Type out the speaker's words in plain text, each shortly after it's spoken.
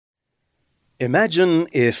Imagine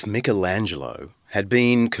if Michelangelo had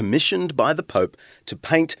been commissioned by the Pope to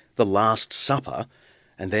paint the Last Supper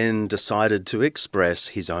and then decided to express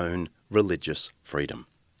his own religious freedom.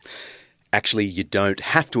 Actually, you don't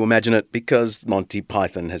have to imagine it because Monty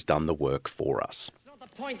Python has done the work for us. It's not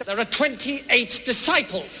the point that there are 28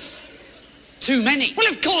 disciples. Too many. Well,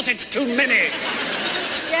 of course it's too many.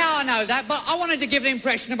 Yeah, I know that, but I wanted to give the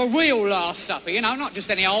impression of a real Last Supper, not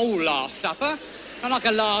just any old Last Supper, not like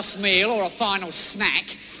a last meal or a final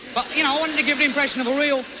snack, but, I wanted to give the impression of a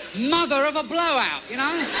real mother of a blowout,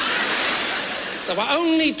 There were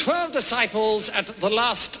only 12 disciples at the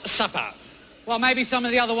Last Supper. Well, maybe some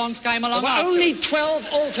of the other ones came along There were only 12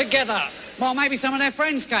 altogether. Well, maybe some of their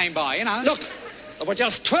friends came by, Look, there were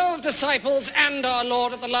just 12 disciples and our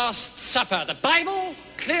Lord at the Last Supper. The Bible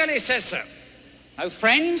clearly says so. No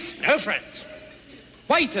friends? No friends.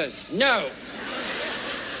 Waiters? No.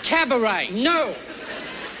 Cabaret? No.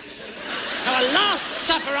 Now, a Last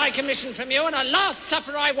Supper I commission from you and a Last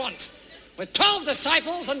Supper I want. With 12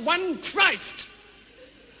 disciples and one Christ.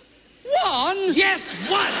 One? Yes,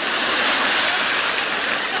 one.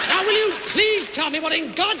 Now, will you please tell me what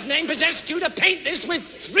in God's name possessed you to paint this with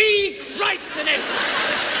 3 Christs in it?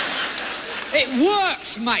 It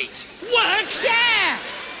works, mate. Works? Yeah!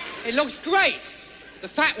 It looks great. The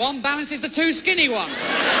fat one balances the 2 skinny ones.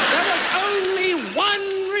 There was only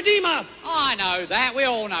one Redeemer. I know that. We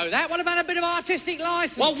all know that. What about a bit of artistic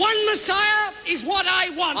license? Well, one Messiah is what I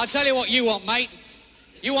want. I'll tell you what you want, mate.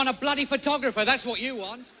 You want a bloody photographer. That's what you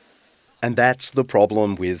want. And that's the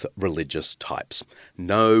problem with religious types.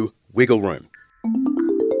 No wiggle room.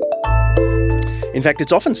 In fact,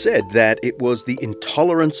 it's often said that it was the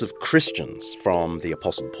intolerance of Christians, from the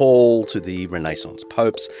Apostle Paul to the Renaissance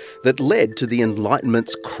popes, that led to the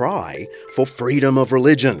Enlightenment's cry for freedom of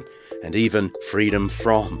religion, and even freedom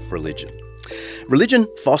from religion. Religion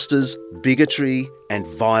fosters bigotry and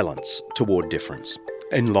violence toward difference.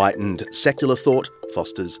 Enlightened secular thought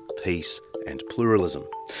fosters peace and pluralism.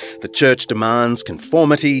 The church demands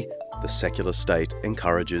conformity, the secular state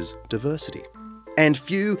encourages diversity. And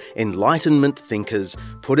few Enlightenment thinkers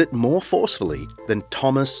put it more forcefully than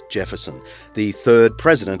Thomas Jefferson, the 3rd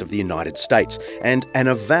President of the United States and an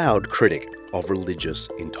avowed critic of religious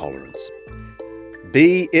intolerance.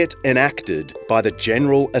 "Be it enacted by the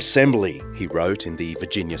General Assembly," he wrote in the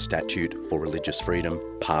Virginia Statute for Religious Freedom,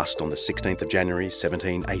 passed on the 16th of January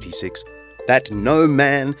 1786, "that no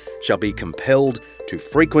man shall be compelled to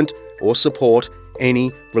frequent or support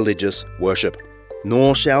any religious worship,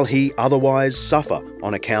 nor shall he otherwise suffer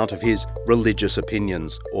on account of his religious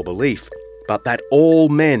opinions or belief, but that all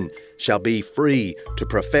men shall be free to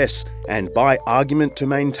profess and by argument to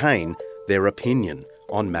maintain their opinion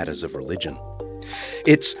on matters of religion."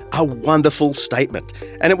 It's a wonderful statement,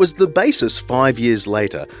 and it was the basis 5 years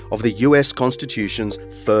later of the US Constitution's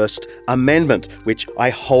First Amendment, which I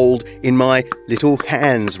hold in my little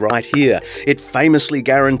hands right here. It famously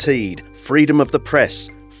guaranteed freedom of the press,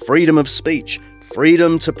 freedom of speech,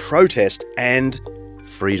 freedom to protest, and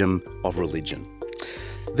freedom of religion.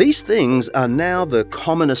 These things are now the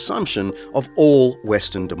common assumption of all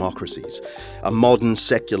Western democracies. A modern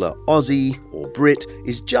secular Aussie or Brit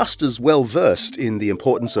is just as well versed in the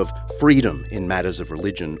importance of freedom in matters of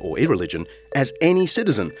religion or irreligion as any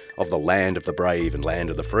citizen of the land of the brave and land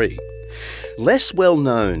of the free. Less well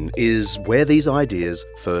known is where these ideas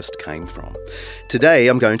first came from. Today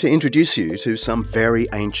I'm going to introduce you to some very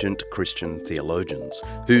ancient Christian theologians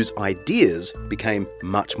whose ideas became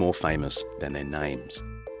much more famous than their names.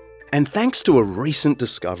 And thanks to a recent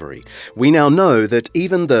discovery, we now know that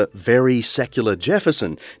even the very secular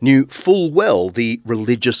Jefferson knew full well the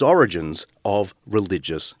religious origins of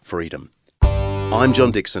religious freedom. I'm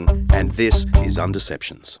John Dixon, and this is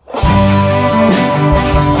Undeceptions.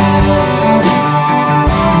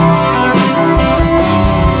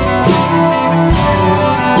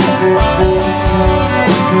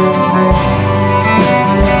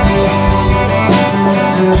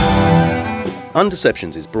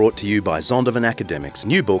 Undeceptions is brought to you by Zondervan Academic's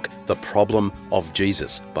new book, The Problem of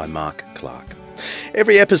Jesus, by Mark Clark.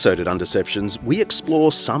 Every episode at Undeceptions, we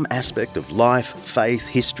explore some aspect of life, faith,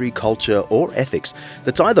 history, culture, or ethics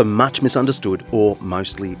that's either much misunderstood or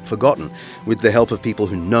mostly forgotten. With the help of people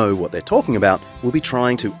who know what they're talking about, we'll be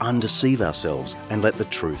trying to undeceive ourselves and let the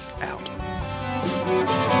truth out.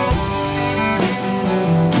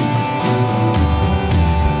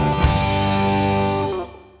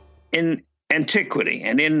 In antiquity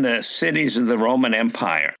and in the cities of the Roman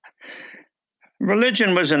Empire,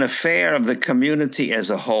 religion was an affair of the community as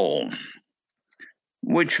a whole,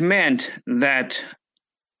 which meant that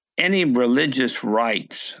any religious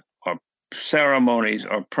rites or ceremonies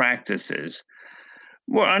or practices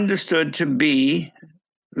were understood to be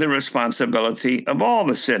the responsibility of all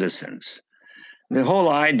the citizens. The whole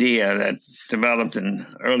idea that developed in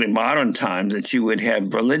early modern times that you would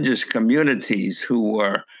have religious communities who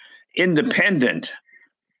were independent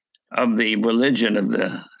of the religion of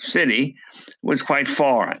the city was quite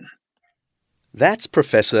foreign. That's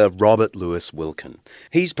Professor Robert Louis Wilkin.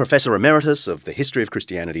 He's Professor Emeritus of the History of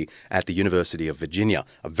Christianity at the University of Virginia,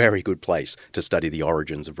 a very good place to study the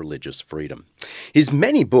origins of religious freedom. His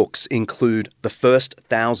many books include The First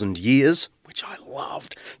 1,000 Years, which I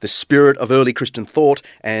loved, The Spirit of Early Christian Thought,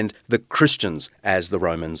 and The Christians as the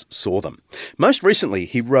Romans Saw Them. Most recently,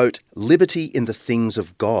 he wrote Liberty in the Things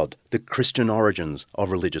of God, The Christian Origins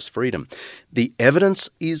of Religious Freedom. The evidence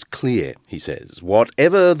is clear, he says,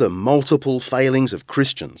 whatever the multiple failings of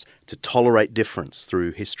Christians to tolerate difference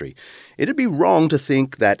through history, it'd be wrong to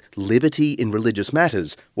think that liberty in religious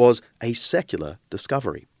matters was a secular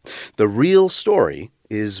discovery. The real story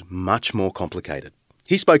is much more complicated.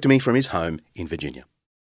 He spoke to me from his home in Virginia.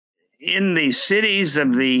 In the cities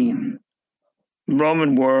of the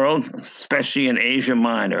Roman world, especially in Asia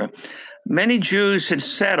Minor, many Jews had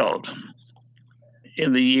settled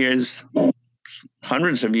in the years,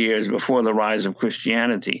 hundreds of years before the rise of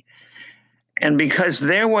Christianity. And because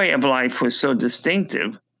their way of life was so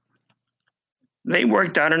distinctive, they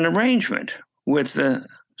worked out an arrangement with the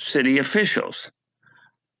city officials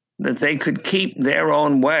that they could keep their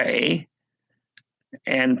own way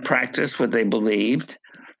and practice what they believed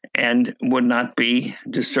and would not be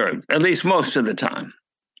disturbed, at least most of the time.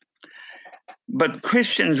 But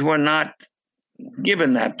Christians were not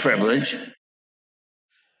given that privilege.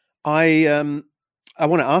 I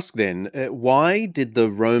want to ask then, why did the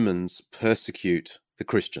Romans persecute the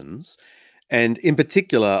Christians? And in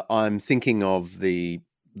particular, I'm thinking of the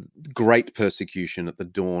great persecution at the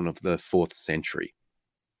dawn of the 4th century.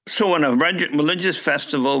 So when a religious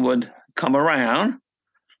festival would come around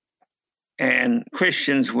and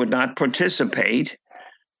Christians would not participate,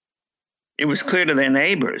 it was clear to their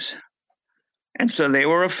neighbors. And so they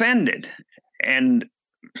were offended. And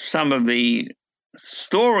some of the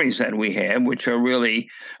stories that we have, which are really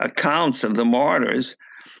accounts of the martyrs,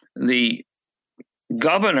 the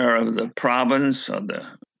governor of the province or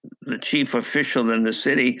the chief official in the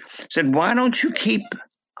city said, "Why don't you keep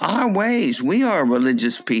our ways? We are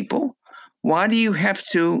religious people. Why do you have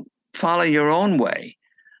to follow your own way?"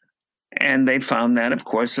 And they found that, of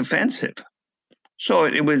course, offensive. So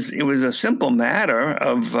it was a simple matter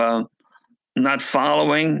of not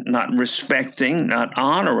following, not respecting, not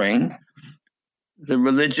honoring the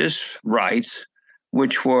religious rites,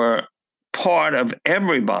 which were part of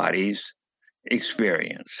everybody's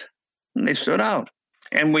experience. And they stood out.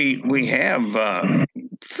 And we have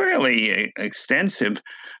fairly extensive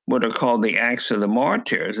what are called the Acts of the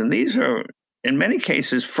Martyrs. And these are, in many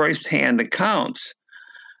cases, firsthand accounts.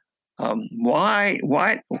 Why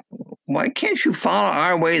can't you follow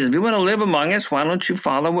our ways? If you want to live among us, why don't you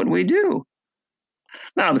follow what we do?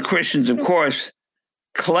 Now, the Christians, of course,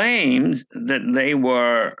 claimed that they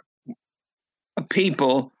were a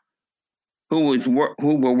people who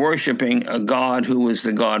were worshiping a God who was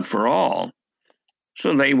the God for all.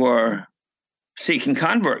 So they were seeking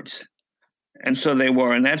converts. And so they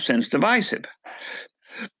were, in that sense, divisive.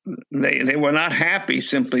 They were not happy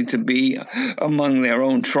simply to be among their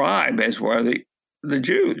own tribe, as were the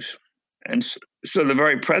Jews. And so the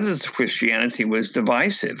very presence of Christianity was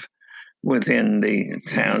divisive within the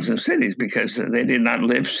towns and cities because they did not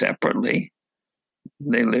live separately.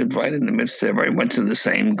 They lived right in the midst of everybody. Went to the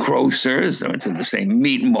same grocers. They went to the same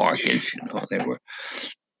meat markets. They were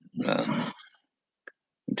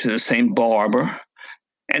to the same barber.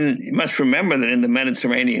 And you must remember that in the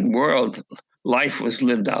Mediterranean world, life was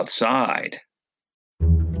lived outside.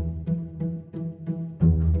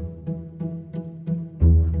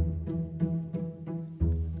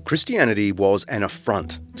 Christianity was an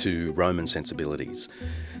affront to Roman sensibilities.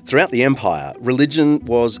 Throughout the empire, religion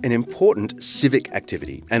was an important civic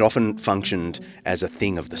activity and often functioned as a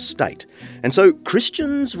thing of the state. And so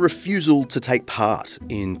Christians' refusal to take part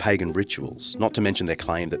in pagan rituals, not to mention their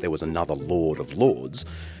claim that there was another Lord of Lords,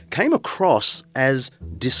 came across as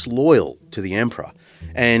disloyal to the emperor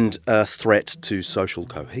and a threat to social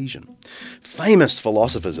cohesion. Famous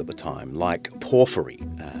philosophers at the time, like Porphyry,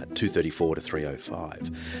 234 to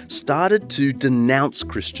 305, started to denounce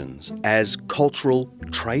Christians as cultural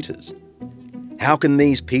traitors. "How can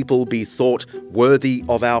these people be thought worthy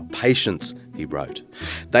of our patience?" he wrote.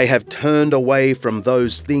 "They have turned away from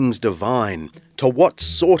those things divine. To what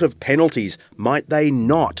sort of penalties might they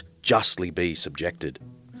not justly be subjected?"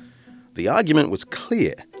 The argument was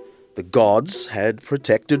clear. The gods had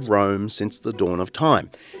protected Rome since the dawn of time.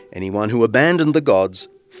 Anyone who abandoned the gods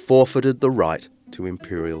forfeited the right to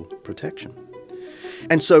imperial protection.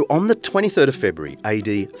 And so on the 23rd of February,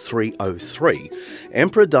 AD 303,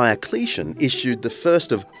 Emperor Diocletian issued the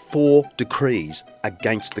first of 4 decrees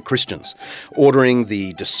against the Christians, ordering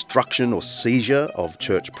the destruction or seizure of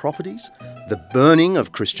church properties, the burning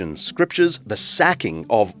of Christian scriptures, the sacking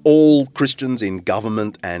of all Christians in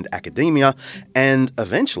government and academia, and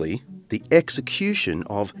eventually the execution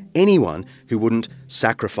of anyone who wouldn't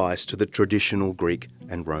sacrifice to the traditional Greek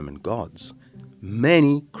and Roman gods.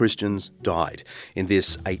 Many Christians died in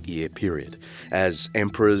this 8-year period as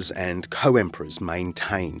emperors and co-emperors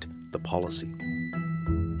maintained the policy.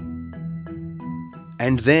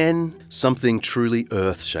 And then something truly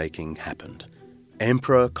earth-shaking happened.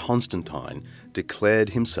 Emperor Constantine declared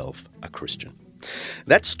himself a Christian.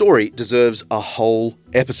 That story deserves a whole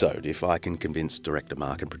episode if I can convince director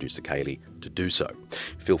Mark and producer Kaylee to do so.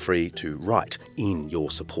 Feel free to write in your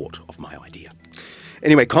support of my idea.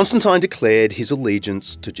 Anyway, Constantine declared his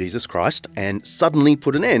allegiance to Jesus Christ and suddenly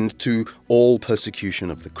put an end to all persecution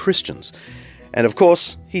of the Christians. And of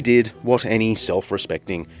course, he did what any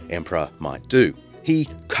self-respecting emperor might do. He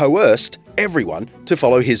coerced everyone to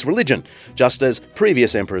follow his religion, just as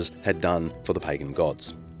previous emperors had done for the pagan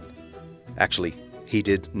gods. Actually, he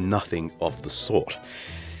did nothing of the sort.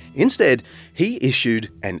 Instead, he issued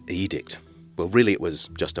an edict. Well, really it was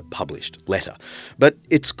just a published letter, but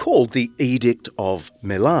it's called the Edict of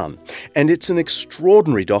Milan, and it's an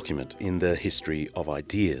extraordinary document in the history of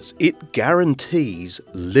ideas. It guarantees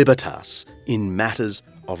libertas in matters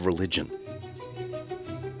of religion.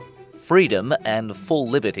 Freedom and full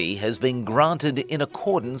liberty has been granted in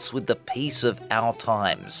accordance with the peace of our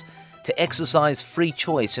times, to exercise free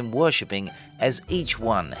choice in worshipping as each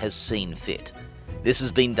one has seen fit. This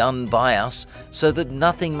has been done by us so that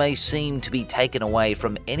nothing may seem to be taken away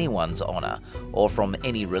from anyone's honour or from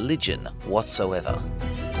any religion whatsoever.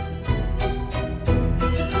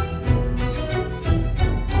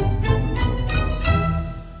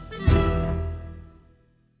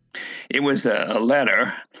 It was a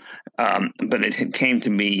letter, but it came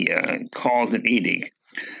to be called an edict.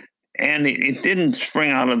 And it didn't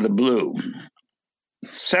spring out of the blue.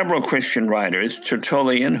 Several Christian writers,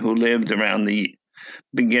 Tertullian, who lived around the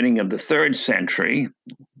beginning of the 3rd century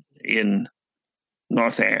in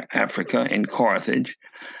North Africa, in Carthage,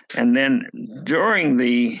 and then during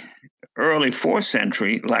the early 4th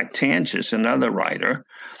century, Lactantius, another writer,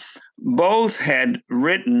 both had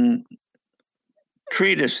written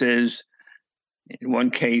treatises, in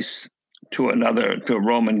one case to a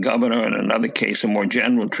Roman governor, in another case a more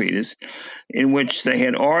general treatise, in which they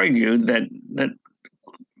had argued that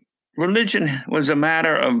religion was a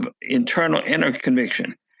matter of inner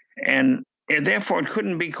conviction, and therefore it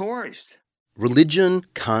couldn't be coerced. Religion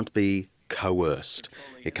can't be coerced.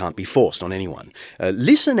 It can't be forced on anyone.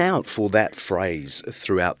 Listen out for that phrase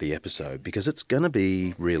throughout the episode because it's going to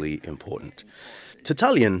be really important.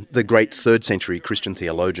 Tertullian, the great 3rd century Christian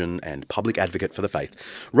theologian and public advocate for the faith,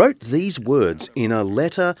 wrote these words in a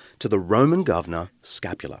letter to the Roman governor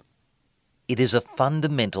Scapula. It is a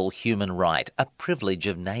fundamental human right, a privilege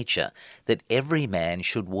of nature, that every man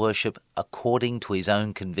should worship according to his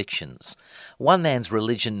own convictions. One man's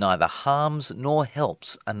religion neither harms nor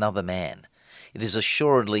helps another man. It is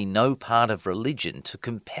assuredly no part of religion to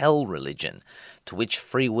compel religion, to which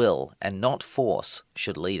free will and not force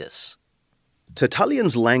should lead us.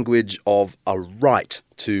 Tertullian's language of a right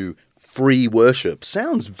to free worship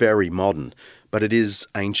sounds very modern, but it is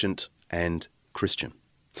ancient and Christian.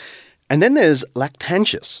 And then there's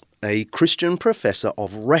Lactantius, a Christian professor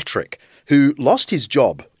of rhetoric who lost his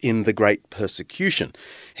job in the Great Persecution.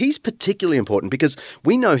 He's particularly important because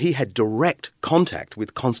we know he had direct contact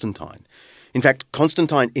with Constantine. In fact,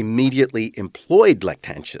 Constantine immediately employed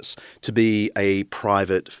Lactantius to be a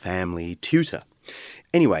private family tutor.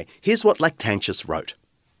 Anyway, here's what Lactantius wrote.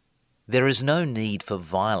 There is no need for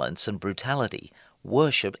violence and brutality.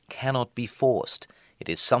 Worship cannot be forced. It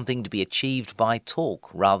is something to be achieved by talk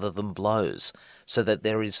rather than blows, so that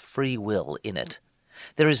there is free will in it.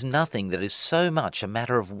 There is nothing that is so much a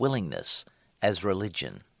matter of willingness as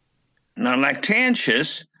religion. Now,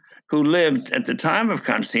 Lactantius, who lived at the time of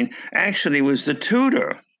Constantine, actually was the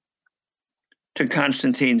tutor to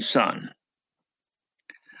Constantine's son.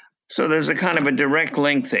 So there's a kind of a direct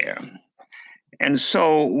link there. And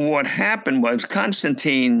so what happened was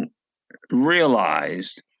Constantine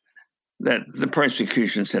realized that the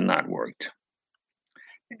persecutions had not worked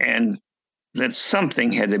and that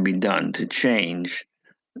something had to be done to change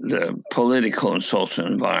the political and social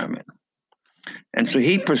environment. And so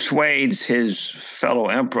he persuades his fellow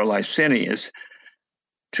emperor Licinius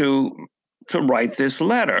to write this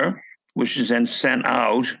letter, which is then sent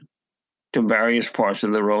out to various parts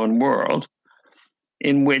of the Roman world,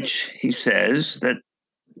 in which he says that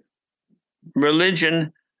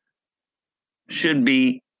religion should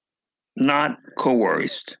be not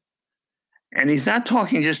coerced. And he's not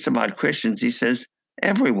talking just about Christians. He says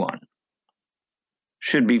everyone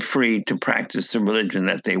should be free to practice the religion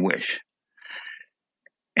that they wish.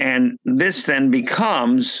 And this then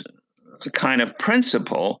becomes a kind of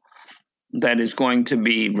principle that is going to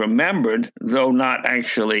be remembered, though not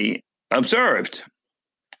actually observed.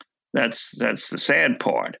 That's the sad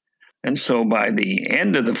part. And so by the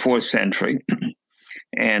end of the 4th century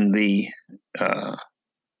and the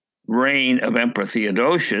reign of Emperor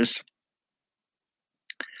Theodosius,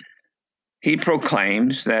 he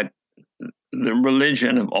proclaims that the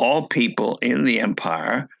religion of all people in the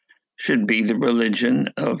empire should be the religion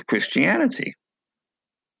of Christianity.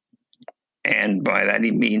 And by that he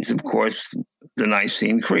means, of course, the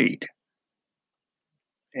Nicene Creed.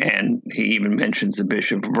 And he even mentions the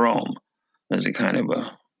Bishop of Rome as a kind of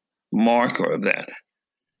a marker of that.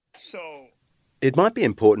 So it might be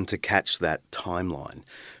important to catch that timeline.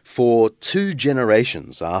 For 2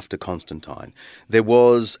 generations after Constantine, there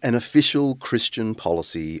was an official Christian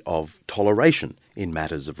policy of toleration in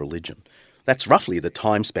matters of religion. That's roughly the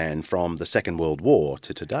time span from the Second World War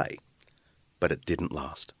to today. But it didn't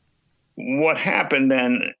last. What happened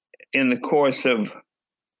then in the course of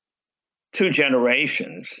 2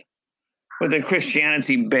 generations was that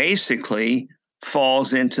Christianity basically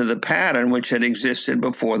falls into the pattern which had existed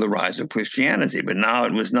before the rise of Christianity. But now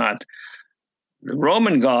it was not the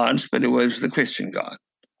Roman gods, but it was the Christian God.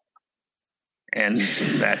 And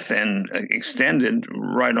that then extended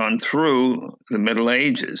right on through the Middle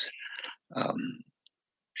Ages.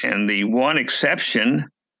 And the one exception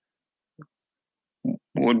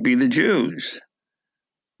would be the Jews.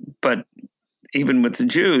 But even with the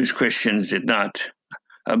Jews, Christians did not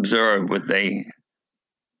observe what they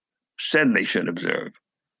said they should observe,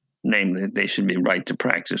 namely that they should be right to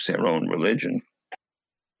practice their own religion.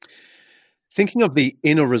 Thinking of the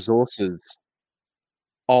inner resources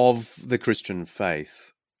of the Christian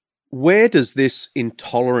faith, where does this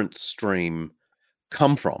intolerant stream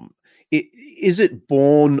come from? Is it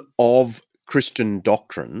born of Christian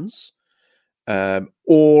doctrines,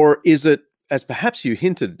 or is it, as perhaps you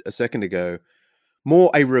hinted a second ago,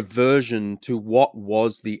 more a reversion to what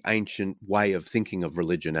was the ancient way of thinking of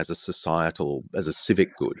religion as a societal, as a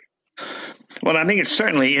civic good? Well, I think it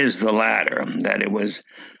certainly is the latter, that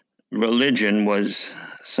religion was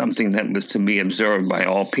something that was to be observed by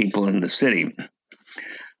all people in the city.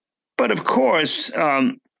 But of course,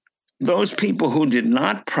 those people who did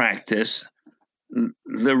not practice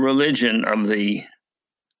the religion of the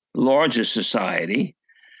larger society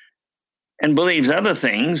and believes other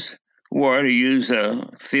things were, to use a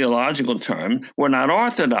theological term, were not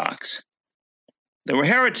orthodox. They were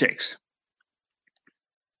heretics.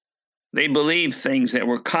 They believed things that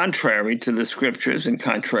were contrary to the scriptures and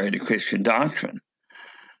contrary to Christian doctrine.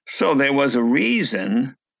 So there was a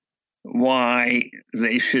reason why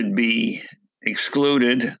they should be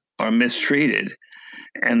excluded or mistreated.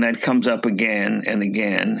 And that comes up again and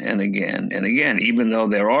again and again and again, even though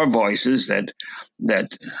there are voices that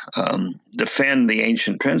defend the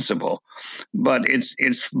ancient principle. But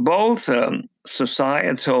it's both a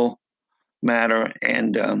societal matter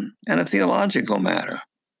and a theological matter.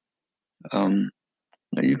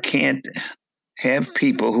 You can't have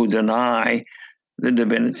people who deny the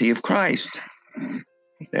divinity of Christ.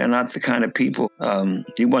 They're not the kind of people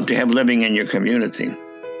you want to have living in your community.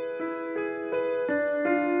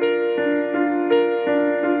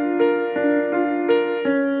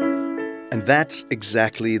 And that's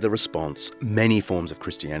exactly the response many forms of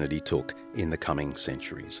Christianity took in the coming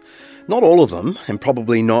centuries. Not all of them, and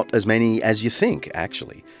probably not as many as you think,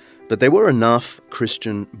 actually. But there were enough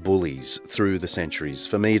Christian bullies through the centuries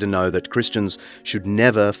for me to know that Christians should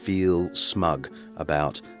never feel smug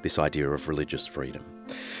about this idea of religious freedom.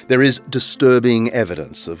 There is disturbing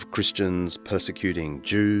evidence of Christians persecuting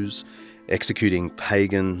Jews, executing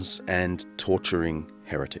pagans, and torturing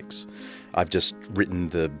heretics. I've just written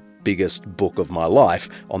the biggest book of my life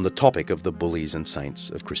on the topic of the bullies and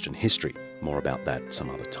saints of Christian history. More about that some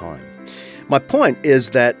other time. My point is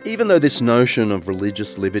that even though this notion of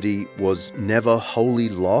religious liberty was never wholly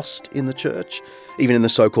lost in the church, even in the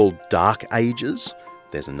so-called Dark Ages,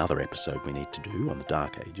 there's another episode we need to do on the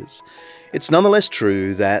Dark Ages, it's nonetheless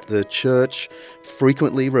true that the church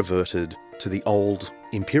frequently reverted to the old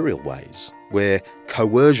imperial ways, where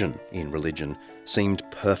coercion in religion seemed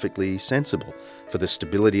perfectly sensible for the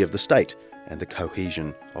stability of the state and the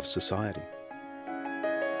cohesion of society.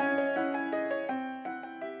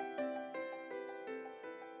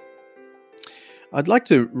 I'd like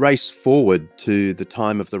to race forward to the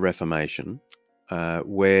time of the Reformation,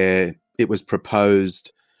 where it was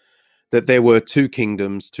proposed that there were two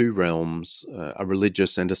kingdoms, two realms, a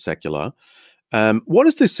religious and a secular. What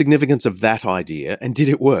is the significance of that idea, and did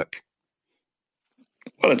it work?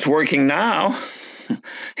 Well, it's working now,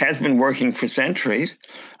 has been working for centuries.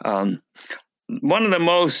 One of the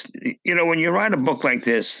most, when you write a book like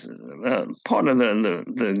this, part of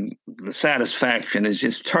the satisfaction is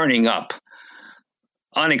just turning up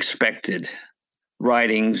unexpected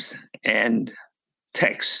writings and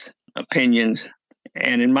texts, opinions.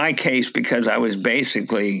 And in my case, because I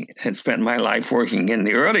had spent my life working in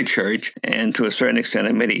the early church and to a certain extent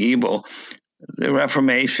in medieval, the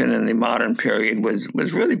Reformation and the modern period was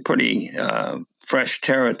really pretty fresh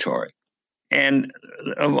territory. And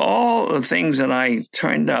of all the things that I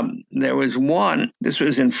turned up, there was one. This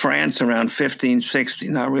was in France around 1560.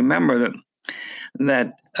 Now remember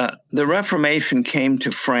that the Reformation came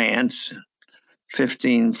to France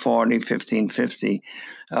 1540, 1550,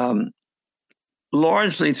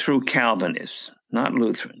 largely through Calvinists, not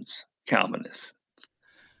Lutherans, Calvinists.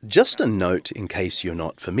 Just a note in case you're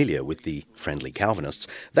not familiar with the friendly Calvinists,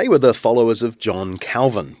 they were the followers of John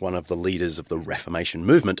Calvin, one of the leaders of the Reformation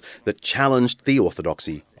movement that challenged the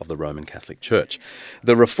orthodoxy of the Roman Catholic Church.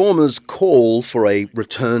 The Reformers' call for a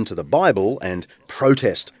return to the Bible and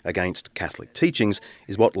protest against Catholic teachings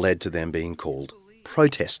is what led to them being called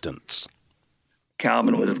Protestants.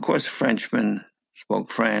 Calvin was, of course, a Frenchman, spoke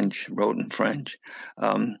French, wrote in French.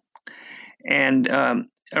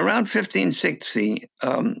 Around 1560,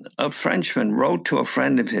 a Frenchman wrote to a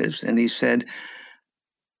friend of his, and he said,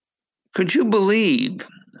 "Could you believe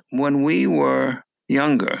when we were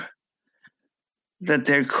younger that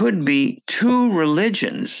there could be two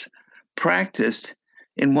religions practiced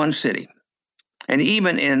in one city, and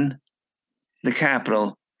even in the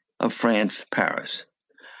capital of France, Paris?"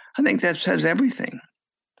 I think that says everything.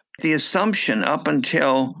 The assumption up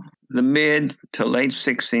until the mid to late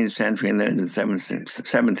 16th century and then the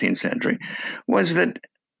 17th century was that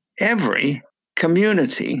every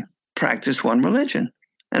community practiced one religion.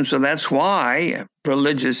 And so that's why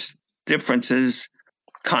religious differences,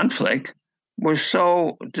 conflict, were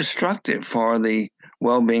so destructive for the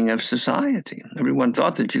well-being of society. Everyone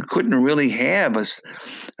thought that you couldn't really have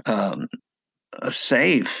a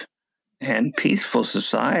safe and peaceful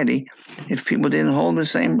society if people didn't hold the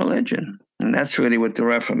same religion. And that's really what the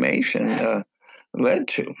Reformation led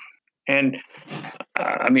to. And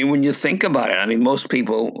when you think about it, most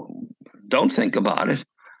people don't think about it.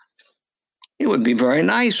 It would be very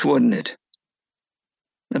nice, wouldn't it?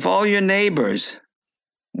 If all your neighbors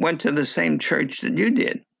went to the same church that you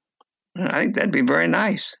did. I think that'd be very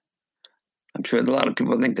nice. I'm sure a lot of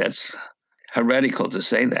people think that's heretical to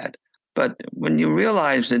say that. But when you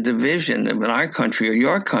realize the division in our country or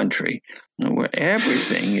your country, where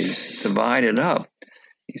everything is divided up,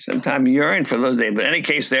 you sometimes yearn for those days. But in any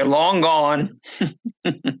case, they're long gone.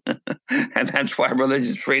 And that's why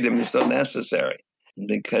religious freedom is so necessary,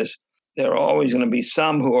 because there are always going to be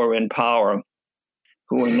some who are in power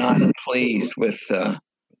who are not pleased with the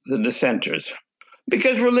dissenters.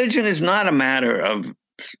 Because religion is not a matter of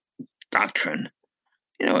doctrine.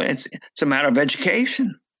 It's a matter of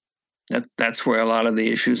education. That's where a lot of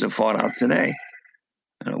the issues are fought out today.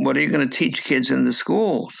 What are you going to teach kids in the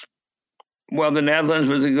schools? Well, the Netherlands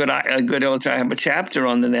was a good illustration. I have a chapter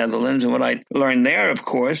on the Netherlands, and what I learned there, of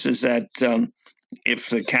course, is that if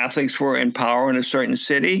the Catholics were in power in a certain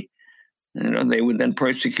city, they would then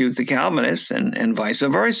persecute the Calvinists, and vice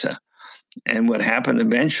versa. And what happened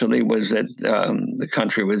eventually was that the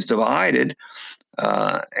country was divided,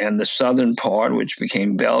 and the southern part, which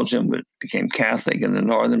became Belgium, became Catholic, and the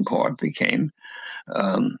northern part became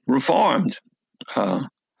Reformed.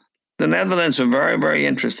 The Netherlands are very, very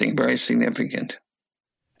interesting, very significant.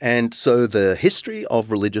 And so the history of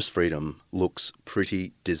religious freedom looks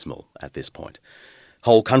pretty dismal at this point.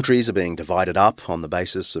 Whole countries are being divided up on the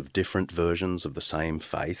basis of different versions of the same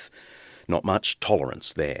faith. Not much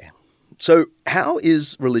tolerance there. So how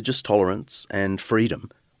is religious tolerance and freedom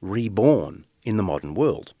reborn in the modern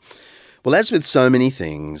world? Well, as with so many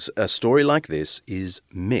things, a story like this is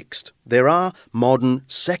mixed. There are modern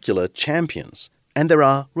secular champions, and there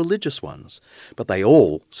are religious ones, but they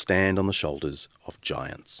all stand on the shoulders of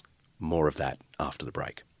giants. More of that after the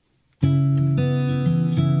break.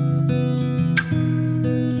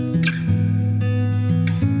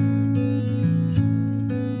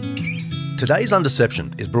 Today's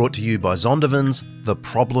Undeception is brought to you by Zondervan's The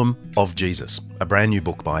Problem of Jesus, a brand new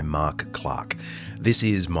book by Mark Clark. This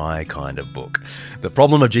is my kind of book. The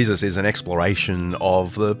Problem of Jesus is an exploration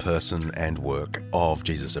of the person and work of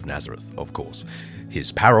Jesus of Nazareth, of course.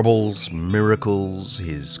 His parables, miracles,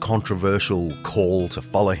 his controversial call to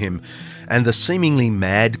follow him, and the seemingly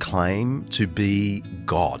mad claim to be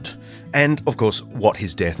God. And, of course, what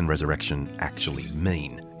his death and resurrection actually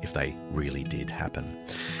mean, if they really did happen.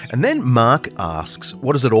 And then Mark asks,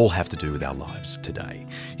 what does it all have to do with our lives today?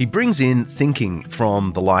 He brings in thinking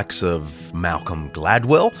from the likes of Malcolm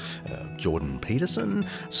Gladwell, Jordan Peterson,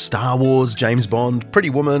 Star Wars, James Bond, Pretty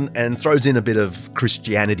Woman, and throws in a bit of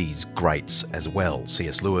Christianity's greats as well.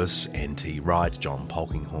 C.S. Lewis, N.T. Wright, John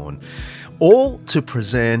Polkinghorne, all to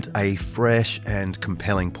present a fresh and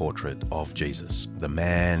compelling portrait of Jesus, the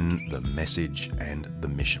man, the message, and the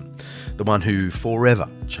mission, the one who forever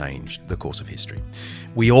changed the course of history.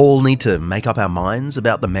 We all need to make up our minds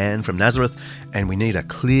about the man from Nazareth, and we need a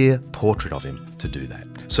clear portrait of him to do that.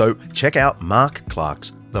 So check out Mark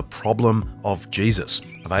Clark's The Problem of Jesus.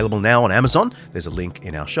 Available now on Amazon. There's a link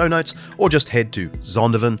in our show notes, or just head to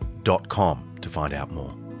zondervan.com to find out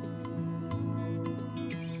more.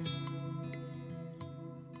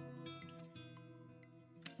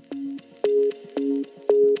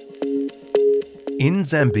 In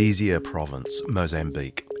Zambezia province,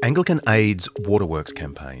 Mozambique, Anglican Aid's Waterworks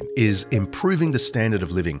campaign is improving the standard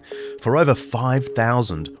of living for over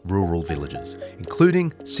 5,000 rural villages,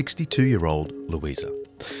 including 62-year-old Louisa.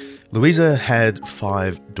 Louisa had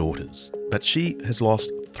 5 daughters, but she has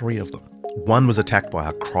lost 3 of them. One was attacked by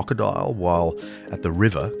a crocodile while at the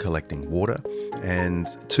river collecting water, and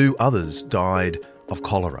 2 others died of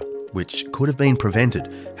cholera, which could have been prevented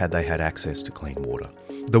had they had access to clean water.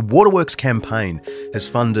 The Waterworks campaign has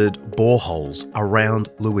funded boreholes around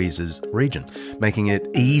Louisa's region, making it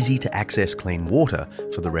easy to access clean water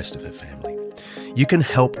for the rest of her family. You can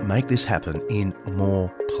help make this happen in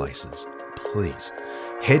more places. Please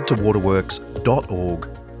head to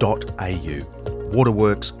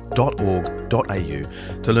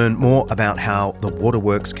waterworks.org.au to learn more about how the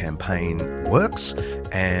Waterworks campaign works,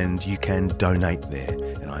 and you can donate there.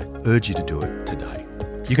 And I urge you to do it today.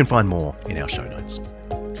 You can find more in our show notes.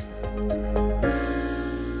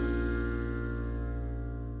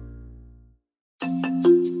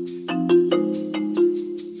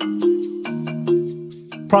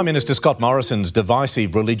 Prime Minister Scott Morrison's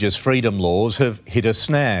divisive religious freedom laws have hit a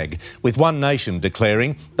snag, with One Nation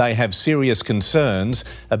declaring they have serious concerns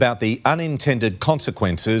about the unintended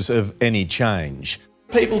consequences of any change.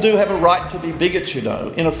 People do have a right to be bigots, you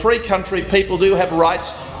know. In a free country, people do have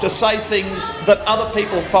rights to say things that other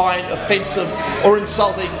people find offensive or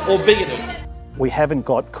insulting or bigoted. We haven't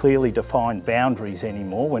got clearly defined boundaries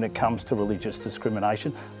anymore when it comes to religious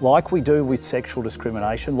discrimination, like we do with sexual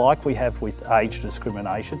discrimination, like we have with age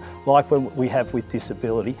discrimination, like we have with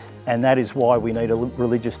disability, and that is why we need a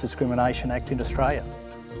Religious Discrimination Act in Australia.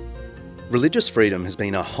 Religious freedom has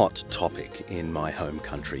been a hot topic in my home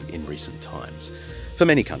country in recent times. For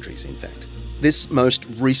many countries, in fact. This most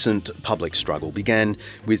recent public struggle began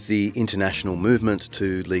with the international movement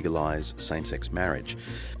to legalise same-sex marriage.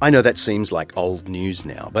 I know that seems like old news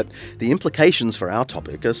now, but the implications for our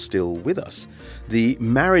topic are still with us. The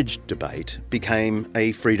marriage debate became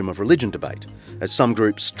a freedom of religion debate, as some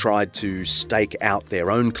groups tried to stake out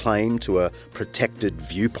their own claim to a protected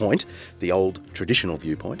viewpoint, the old traditional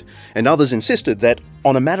viewpoint, and others insisted that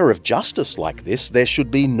on a matter of justice like this, there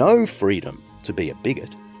should be no freedom to be a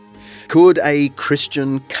bigot. Could a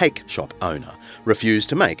Christian cake shop owner refuse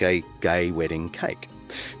to make a gay wedding cake?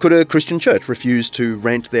 Could a Christian church refuse to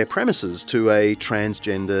rent their premises to a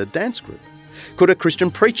transgender dance group? Could a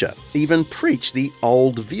Christian preacher even preach the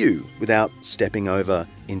old view without stepping over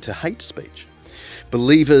into hate speech?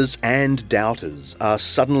 Believers and doubters are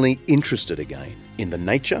suddenly interested again in the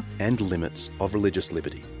nature and limits of religious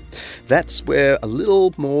liberty. That's where a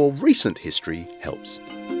little more recent history helps.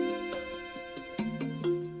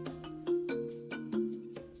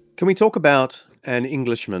 Can we talk about an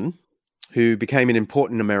Englishman who became an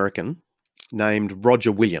important American named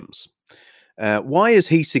Roger Williams? Why is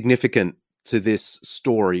he significant to this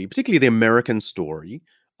story, particularly the American story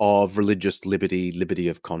of religious liberty, liberty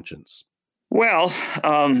of conscience? Well,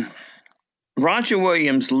 Roger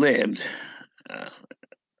Williams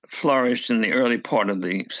flourished in the early part of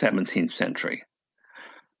the 17th century,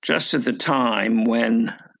 just at the time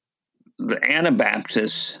when the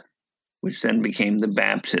Anabaptists, which then became the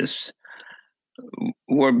Baptists,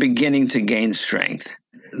 were beginning to gain strength.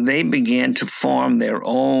 They began to form their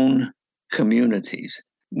own communities,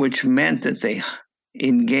 which meant that they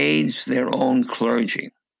engaged their own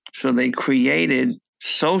clergy. So they created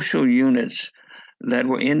social units that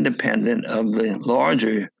were independent of the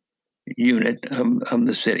larger unit of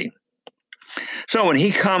the city. So when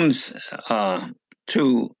he comes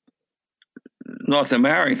to North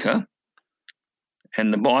America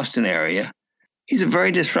and the Boston area, he's a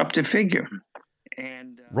very disruptive figure.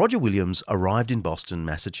 And Roger Williams arrived in Boston,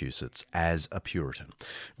 Massachusetts as a Puritan,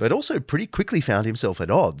 but also pretty quickly found himself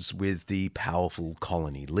at odds with the powerful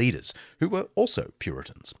colony leaders, who were also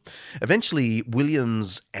Puritans. Eventually,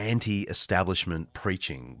 Williams' anti-establishment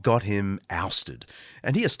preaching got him ousted,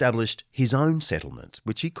 and he established his own settlement,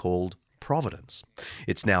 which he called Providence.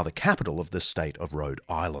 It's now the capital of the state of Rhode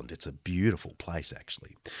Island. It's a beautiful place,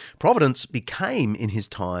 actually. Providence became, in his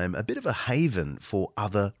time, a bit of a haven for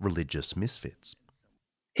other religious misfits.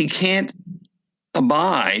 He can't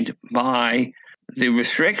abide by the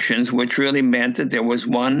restrictions, which really meant that there was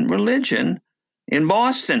one religion in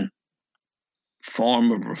Boston, form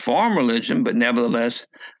of reform religion, but nevertheless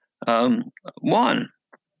one.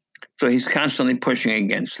 So he's constantly pushing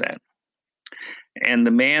against that. And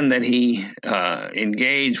the man that he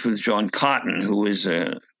engaged was John Cotton, who was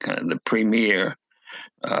kind of the premier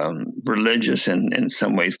religious and in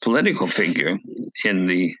some ways political figure in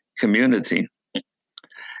the community.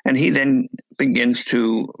 And he then begins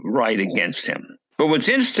to write against him. But what's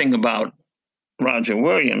interesting about Roger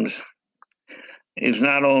Williams is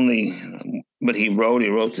not only what he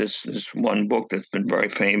wrote this one book that's been very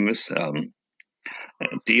famous,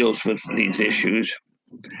 deals with these issues,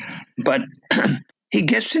 but he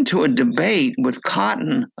gets into a debate with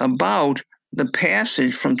Cotton about the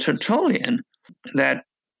passage from Tertullian that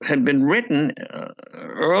had been written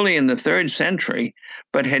early in the 3rd century,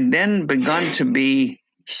 but had then begun to be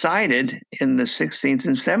cited in the 16th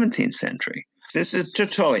and 17th century. This is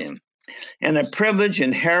Tertullian. And a privilege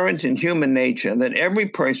inherent in human nature that every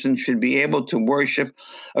person should be able to worship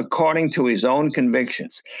according to his own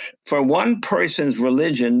convictions. For one person's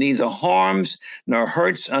religion neither harms nor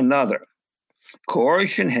hurts another.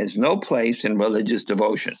 Coercion has no place in religious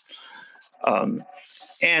devotion.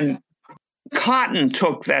 And Cotton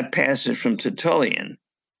took that passage from Tertullian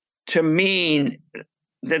to mean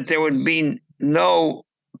that there would be no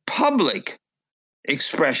public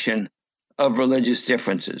expression of religious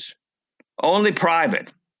differences, only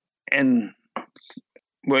private. And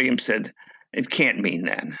Williams said, it can't mean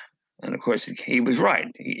that. And of course, he was right.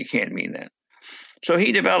 It can't mean that. So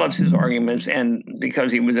he develops his arguments, and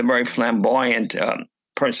because he was a very flamboyant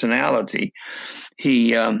personality,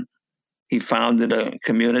 he founded a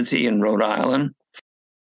community in Rhode Island.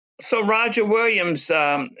 So Roger Williams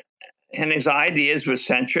and his ideas were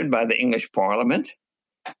censured by the English Parliament,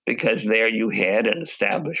 because there you had an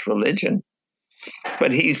established religion.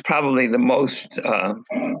 But he's probably the most,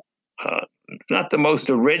 not the most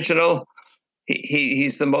original,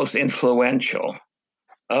 he's the most influential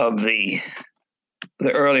of the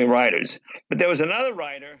early writers. But there was another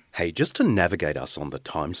writer. Hey, just to navigate us on the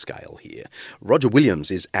timescale here, Roger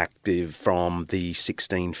Williams is active from the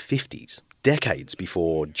 1650s, decades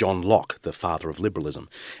before John Locke, the father of liberalism,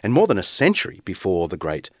 and more than a century before the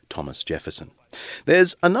great Thomas Jefferson.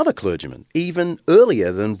 There's another clergyman, even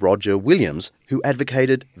earlier than Roger Williams, who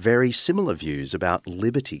advocated very similar views about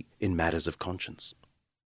liberty in matters of conscience.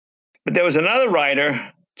 But there was another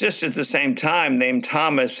writer just at the same time named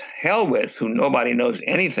Thomas Helwith, who nobody knows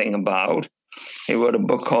anything about. He wrote a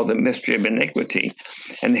book called The Mystery of Iniquity.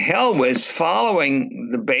 And Helwith, following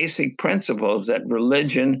the basic principles that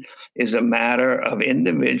religion is a matter of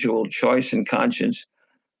individual choice and conscience,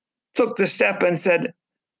 took the step and said,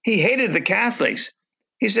 he hated the Catholics.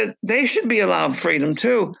 He said they should be allowed freedom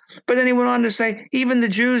too. But then he went on to say, even the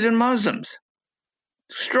Jews and Muslims.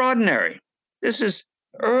 Extraordinary. This is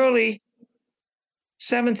early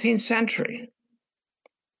 17th century.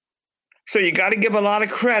 So you got to give a lot of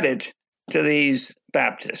credit to these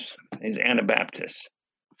Baptists, these Anabaptists.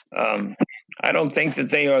 I don't think that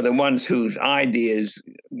they are the ones whose ideas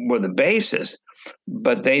were the basis,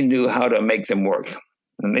 but they knew how to make them work,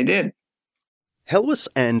 and they did. Helwith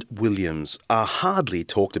and Williams are hardly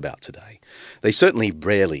talked about today. They certainly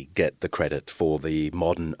rarely get the credit for the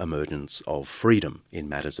modern emergence of freedom in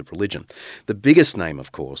matters of religion. The biggest name,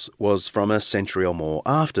 of course, was from a century or more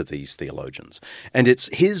after these theologians, and it's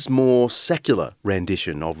his more secular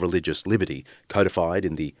rendition of religious liberty, codified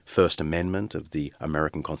in the First Amendment of the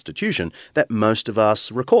American Constitution, that most of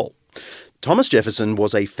us recall. Thomas Jefferson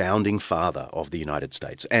was a founding father of the United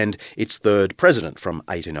States and its third president from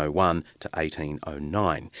 1801 to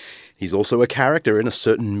 1809. He's also a character in a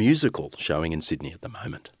certain musical showing in Sydney at the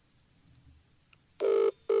moment.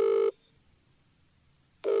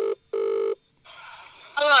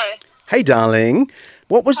 Hello. Hey, darling.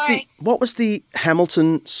 What was the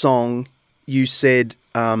Hamilton song you said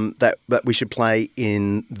that we should play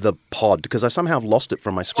in the pod? Because I somehow have lost it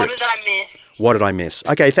from my script. What did I miss? What did I miss?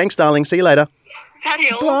 Okay, thanks, darling. See you later.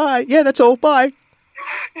 Adios. Bye. Yeah, that's all. Bye.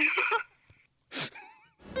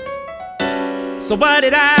 So what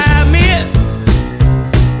did I miss?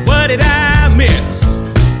 What did I miss?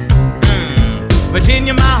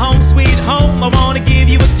 Virginia, my home, sweet home. I want to give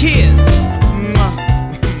you a kiss.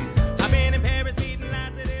 I've been in Paris meeting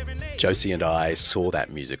lots of different ladies. Josie and I saw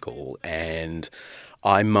that musical, and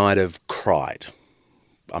I might have cried.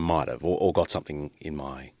 I might have, or got something in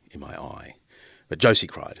my eye. But Josie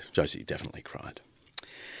cried. Josie definitely cried.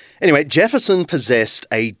 Anyway, Jefferson possessed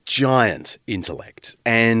a giant intellect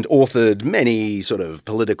and authored many sort of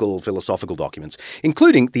political, philosophical documents,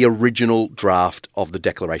 including the original draft of the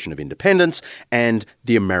Declaration of Independence and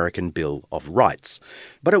the American Bill of Rights.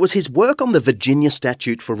 But it was his work on the Virginia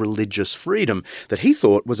Statute for Religious Freedom that he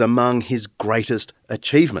thought was among his greatest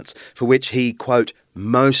achievements, for which he, quote,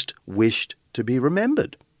 most wished to be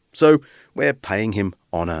remembered. So we're paying him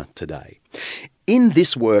honour today. In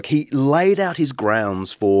this work, he laid out his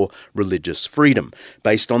grounds for religious freedom,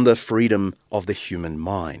 based on the freedom of the human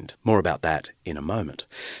mind. More about that in a moment.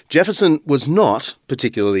 Jefferson was not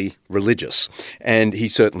particularly religious, and he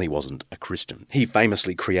certainly wasn't a Christian. He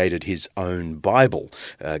famously created his own Bible,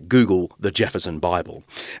 Google the Jefferson Bible,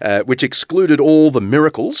 which excluded all the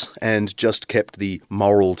miracles and just kept the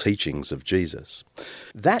moral teachings of Jesus.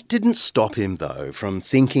 That didn't stop him, though, from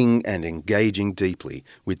thinking and engaging deeply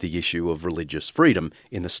with the issue of religious freedom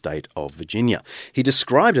in the state of Virginia. He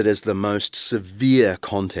described it as the most severe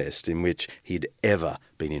contest in which he'd ever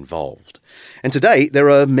been involved. And today, there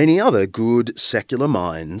are many other good secular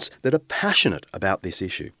minds that are passionate about this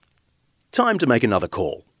issue. Time to make another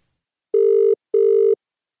call.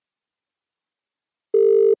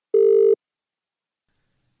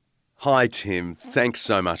 Hi, Tim. Thanks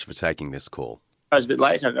so much for taking this call. I was a bit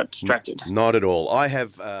late. I got distracted. Not at all. I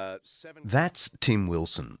have That's Tim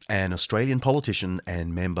Wilson, an Australian politician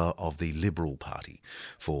and member of the Liberal Party.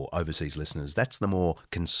 For overseas listeners, that's the more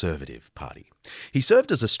conservative party. He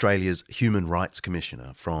served as Australia's Human Rights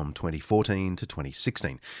Commissioner from 2014 to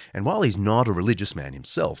 2016. And while he's not a religious man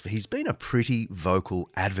himself, he's been a pretty vocal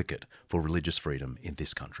advocate for religious freedom in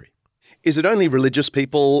this country. Is it only religious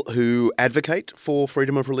people who advocate for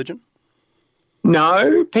freedom of religion?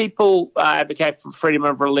 No, people advocate for freedom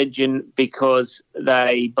of religion because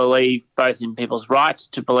they believe both in people's rights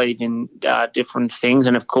to believe in different things,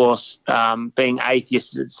 and of course, being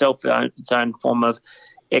atheist is itself its own form of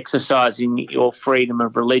exercising your freedom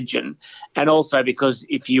of religion. And also because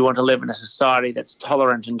if you want to live in a society that's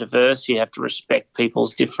tolerant and diverse, you have to respect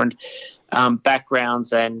people's different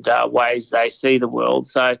backgrounds and ways they see the world.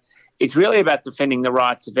 So it's really about defending the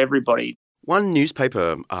rights of everybody. One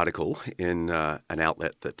newspaper article in an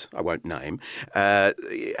outlet that I won't name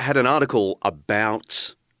had an article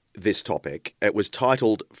about this topic. It was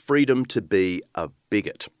titled "Freedom to be a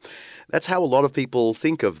Bigot." That's how a lot of people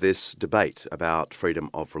think of this debate about freedom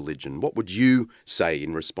of religion. What would you say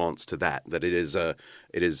in response to that? That it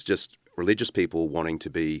is just religious people wanting to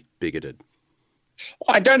be bigoted?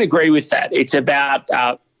 I don't agree with that. It's about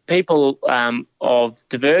people of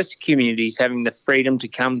diverse communities having the freedom to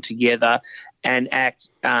come together and act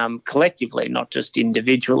collectively, not just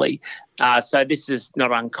individually. So this is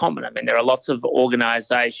not uncommon. I mean, there are lots of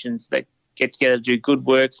organisations that get together to do good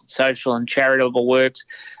works, social and charitable works,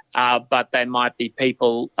 but they might be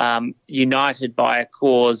people united by a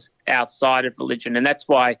cause outside of religion. And that's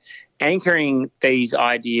why anchoring these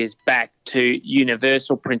ideas back to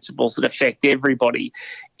universal principles that affect everybody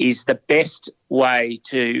is the best way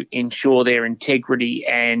to ensure their integrity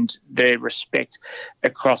and their respect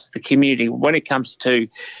across the community. When it comes to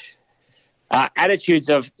attitudes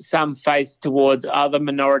of some faiths towards other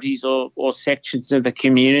minorities or sections of the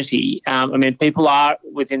community, I mean, people are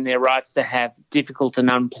within their rights to have difficult and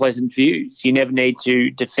unpleasant views. You never need to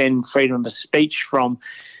defend freedom of speech from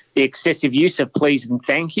the excessive use of please and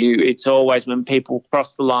thank you. It's always when people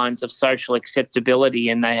cross the lines of social acceptability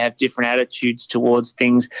and they have different attitudes towards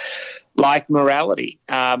things like morality.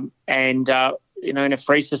 In a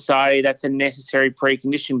free society, that's a necessary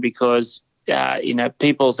precondition because,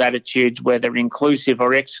 people's attitudes, whether inclusive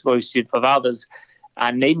or exclusive of others,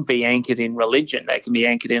 needn't be anchored in religion. They can be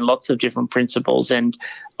anchored in lots of different principles. And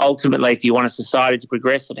ultimately, if you want a society to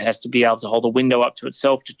progress, it has to be able to hold a window up to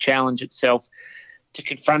itself, to challenge itself, to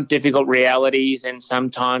confront difficult realities, and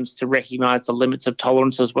sometimes to recognise the limits of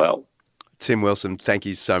tolerance as well. Tim Wilson, thank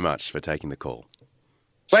you so much for taking the call.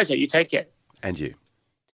 Pleasure. You take care. And you.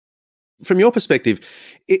 From your perspective,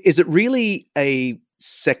 is it really a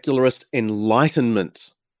secularist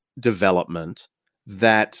Enlightenment development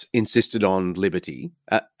that insisted on liberty?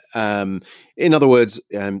 In other words,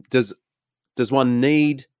 does one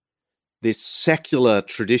need this secular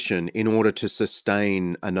tradition in order to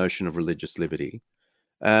sustain a notion of religious liberty?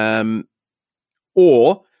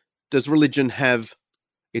 Or does religion have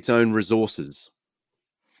its own resources?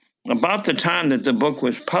 About the time that the book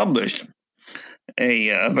was published,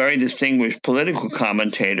 a very distinguished political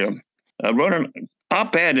commentator wrote an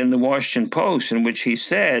op-ed in the Washington Post in which he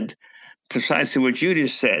said precisely what you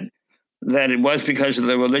just said, that it was because of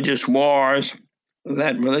the religious wars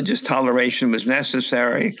that religious toleration was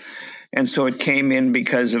necessary. And so it came in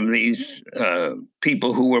because of these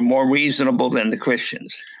people who were more reasonable than the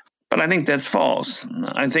Christians. But I think that's false.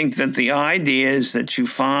 I think that the ideas that you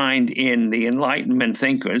find in the Enlightenment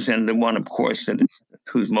thinkers, and the one, of course,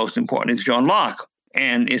 who's most important is John Locke,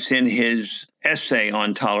 and it's in his essay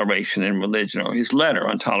on toleration and religion, or his letter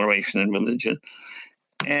on toleration and religion.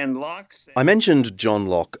 And Locke said, I mentioned John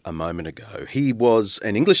Locke a moment ago. He was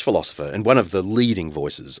an English philosopher and one of the leading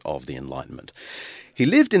voices of the Enlightenment. He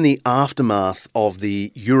lived in the aftermath of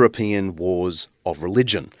the European wars of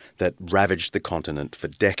religion that ravaged the continent for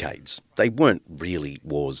decades. They weren't really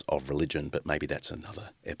wars of religion, but maybe that's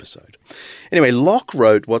another episode. Anyway, Locke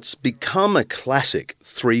wrote what's become a classic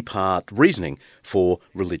three-part reasoning for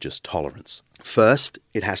religious tolerance. First,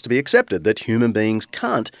 it has to be accepted that human beings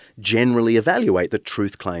can't generally evaluate the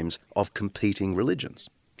truth claims of competing religions.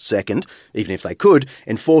 Second, even if they could,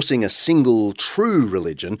 enforcing a single true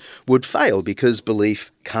religion would fail because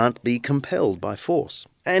belief can't be compelled by force.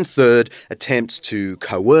 And third, attempts to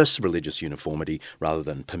coerce religious uniformity rather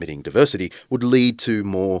than permitting diversity would lead to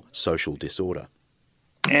more social disorder.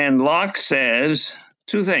 And Locke says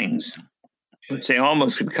two things, which they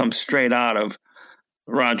almost could come straight out of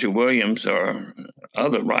Roger Williams or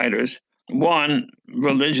other writers. One,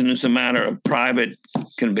 religion is a matter of private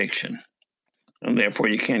conviction, and therefore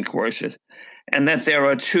you can't coerce it. And that there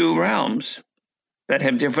are two realms that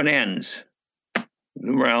have different ends.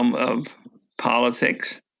 The realm of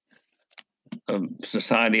politics, of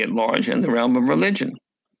society at large, and the realm of religion.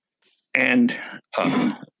 And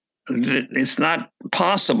it's not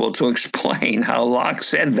possible to explain how Locke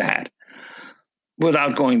said that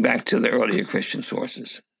without going back to the earlier Christian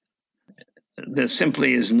sources. There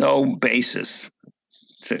simply is no basis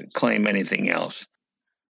to claim anything else.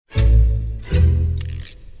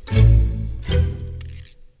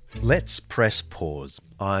 Let's press pause.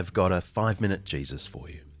 I've got a 5-minute Jesus for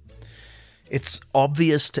you. It's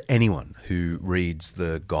obvious to anyone who reads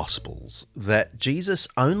the Gospels that Jesus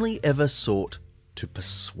only ever sought to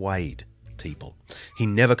persuade people. He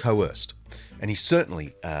never coerced, and he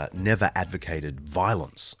certainly never advocated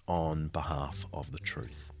violence on behalf of the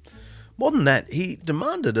truth. More than that, he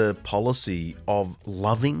demanded a policy of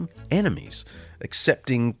loving enemies,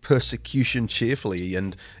 accepting persecution cheerfully,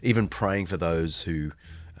 and even praying for those who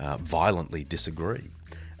violently disagree.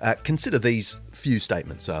 Consider these few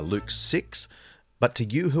statements. Luke 6, "But to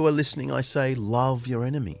you who are listening, I say, love your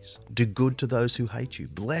enemies. Do good to those who hate you.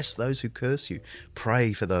 Bless those who curse you.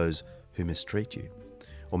 Pray for those who mistreat you."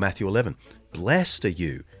 Or Matthew 11, "Blessed are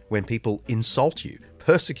you when people insult you,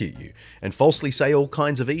 persecute you, and falsely say all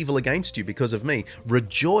kinds of evil against you because of me.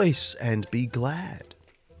 Rejoice and be glad."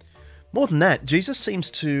 More than that, Jesus seems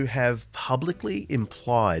to have publicly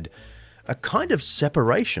implied a kind of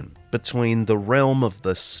separation between the realm of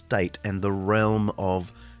the state and the realm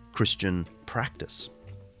of Christian practice.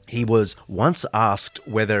 He was once asked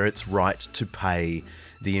whether it's right to pay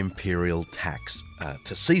the imperial tax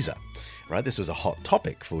to Caesar. Right? This was a hot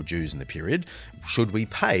topic for Jews in the period. Should we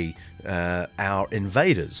pay our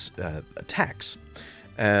invaders a tax?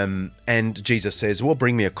 And Jesus says, well,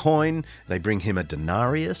 bring me a coin. They bring him a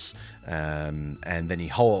denarius, and then he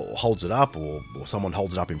holds it up, or someone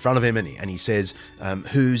holds it up in front of him, and he says,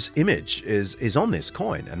 whose image is on this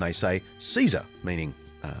coin? And they say, Caesar, meaning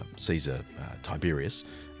Caesar Tiberius,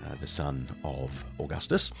 the son of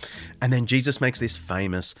Augustus. And then Jesus makes this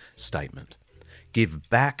famous statement: "Give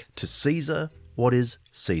back to Caesar what is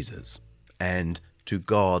Caesar's, and to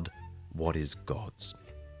God what is God's."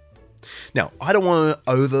 Now, I don't want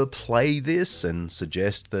to overplay this and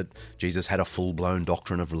suggest that Jesus had a full-blown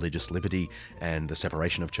doctrine of religious liberty and the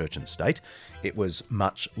separation of church and state. It was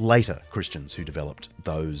much later Christians who developed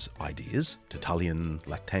those ideas: Tertullian,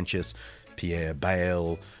 Lactantius, Pierre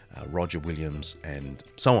Bayle, Roger Williams, and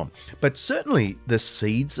so on. But certainly the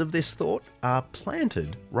seeds of this thought are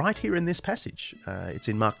planted right here in this passage. It's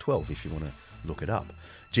in Mark 12 if you want to look it up.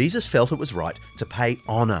 Jesus felt it was right to pay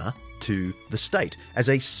honour to the state as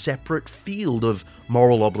a separate field of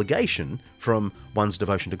moral obligation from one's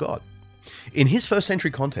devotion to God. In his first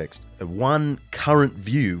century context, one current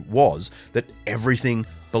view was that everything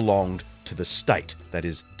belonged to the state, that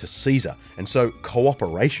is, to Caesar. And so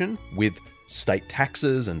cooperation with state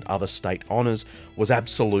taxes and other state honours was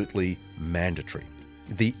absolutely mandatory.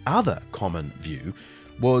 The other common view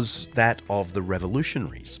was that of the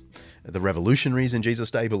revolutionaries. The revolutionaries in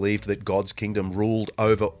Jesus' day believed that God's kingdom ruled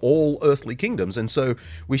over all earthly kingdoms, and so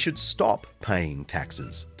we should stop paying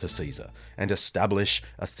taxes to Caesar and establish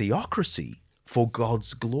a theocracy for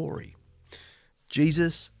God's glory.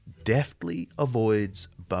 Jesus deftly avoids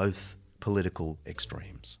both political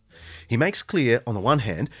extremes. He makes clear, on the one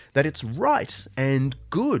hand, that it's right and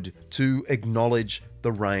good to acknowledge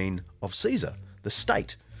the reign of Caesar, the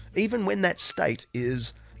state, even when that state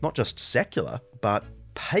is not just secular, but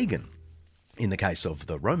pagan, in the case of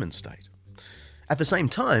the Roman state. At the same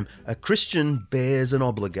time, a Christian bears an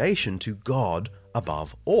obligation to God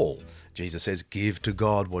above all. Jesus says, "Give to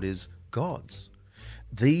God what is God's."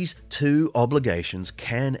 These two obligations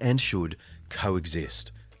can and should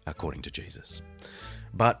coexist, according to Jesus.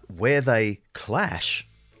 But where they clash,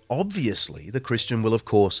 obviously the Christian will of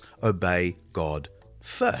course obey God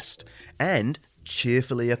first and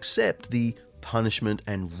cheerfully accept the punishment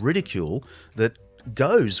and ridicule that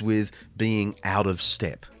goes with being out of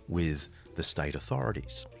step with the state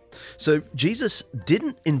authorities. So Jesus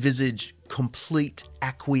didn't envisage complete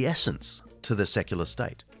acquiescence to the secular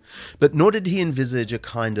state, but nor did he envisage a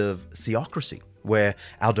kind of theocracy where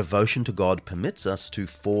our devotion to God permits us to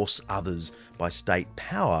force others by state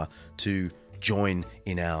power to join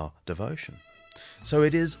in our devotion. So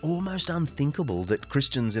it is almost unthinkable that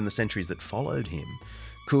Christians in the centuries that followed him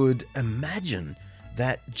could imagine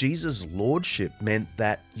that Jesus' lordship meant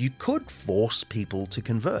that you could force people to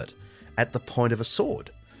convert at the point of a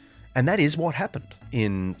sword. And that is what happened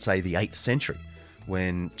in, say, the 8th century,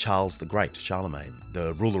 when Charles the Great, Charlemagne,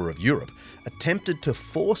 the ruler of Europe, attempted to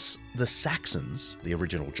force the Saxons, the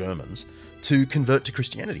original Germans, to convert to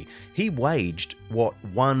Christianity. He waged what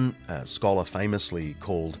one scholar famously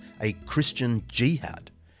called a Christian jihad.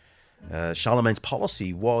 Charlemagne's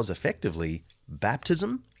policy was effectively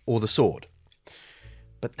baptism or the sword.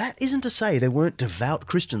 But that isn't to say there weren't devout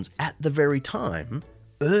Christians at the very time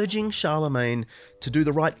urging Charlemagne to do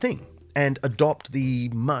the right thing and adopt the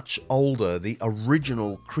much older, the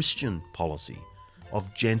original Christian policy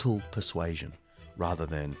of gentle persuasion rather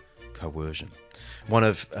than coercion. One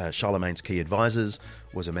of Charlemagne's key advisors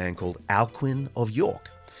was a man called Alcuin of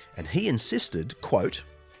York, and he insisted, quote,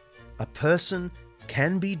 "A person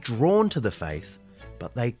can be drawn to the faith,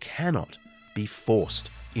 but they cannot be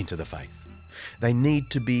forced into the faith. They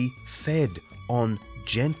need to be fed on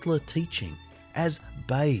gentler teaching as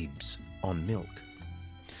babes on milk."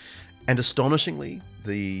 And astonishingly,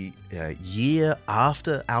 the year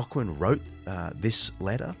after Alcuin wrote this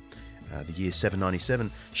letter, the year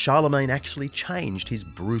 797, Charlemagne actually changed his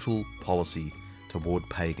brutal policy toward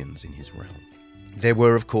pagans in his realm. There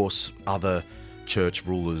were, of course, other church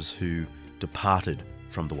rulers who departed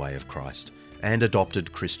from the way of Christ and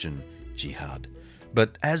adopted Christian jihad.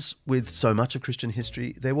 But as with so much of Christian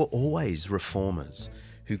history, there were always reformers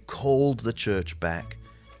who called the church back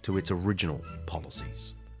to its original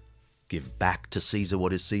policies. Give back to Caesar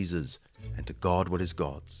what is Caesar's, and to God what is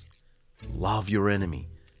God's. Love your enemy.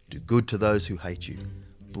 Do good to those who hate you.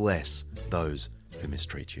 Bless those who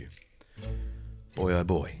mistreat you. Boy, oh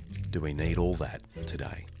boy, do we need all that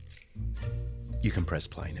today. You can press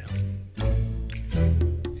play now.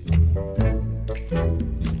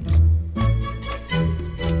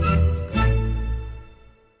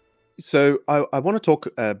 So I want to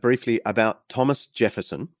talk briefly about Thomas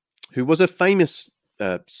Jefferson, who was a famous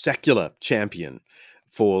secular champion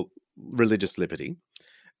for religious liberty,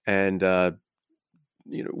 and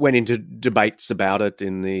went into debates about it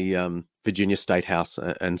in the Virginia State House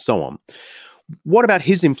and so on. What about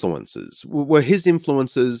his influences? Were his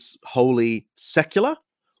influences wholly secular,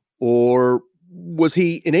 or was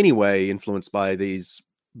he in any way influenced by these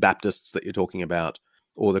Baptists that you're talking about,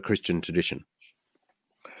 or the Christian tradition?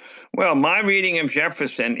 Well, my reading of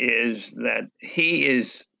Jefferson is that he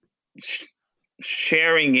is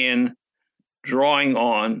drawing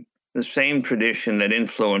on the same tradition that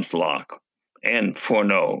influenced Locke and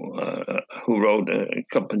Fourneau, who wrote a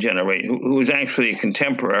couple of generations, who was actually a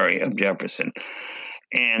contemporary of Jefferson.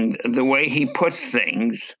 And the way he puts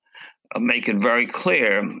things make it very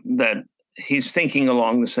clear that he's thinking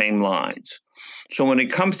along the same lines. So when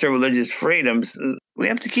it comes to religious freedoms, we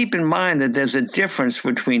have to keep in mind that there's a difference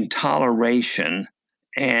between toleration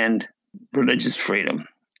and religious freedom.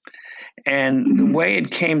 And the way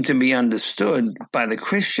it came to be understood by the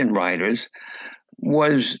Christian writers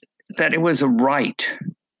was that it was a right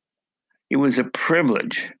It was a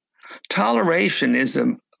privilege. Toleration is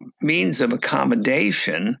a means of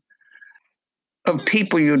accommodation of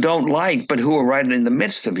people you don't like, but who are right in the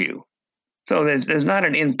midst of you. So there's not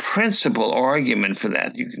an in principle argument for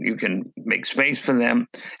that. You can make space for them,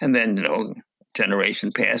 and then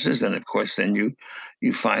generation passes, and of course then you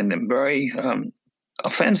find them very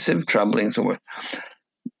offensive, troubling, and so forth.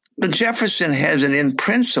 But Jefferson has an in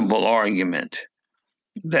principle argument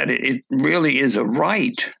that it really is a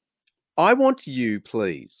right. I want you,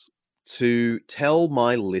 please, to tell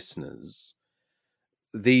my listeners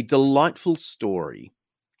the delightful story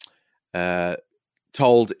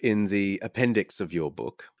told in the appendix of your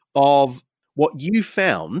book of what you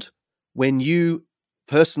found when you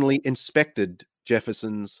personally inspected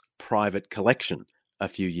Jefferson's private collection a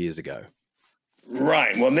few years ago.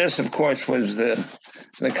 Right. Well, this, of course, was the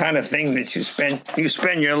kind of thing that you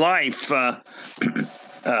spend your life not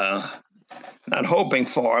hoping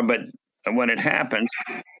for, but when it happens.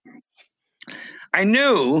 I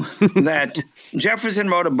knew that Jefferson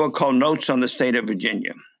wrote a book called Notes on the State of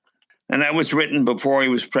Virginia, and that was written before he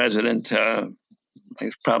was president. It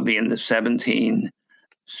was probably in the 1770s,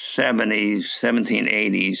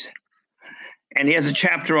 1780s, and he has a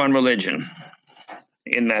chapter on religion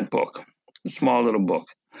in that book, a small little book,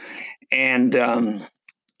 and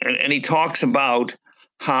he talks about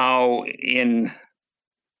how in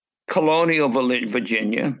colonial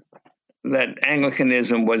Virginia that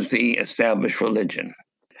Anglicanism was the established religion.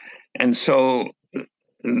 And so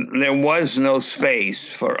there was no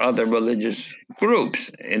space for other religious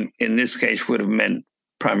groups. In this case, would have meant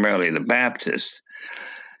primarily the Baptists.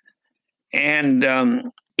 And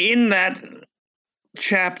in that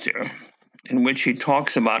chapter, in which he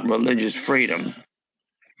talks about religious freedom,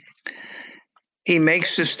 he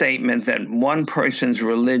makes the statement that one person's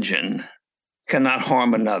religion cannot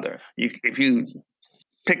harm another. If you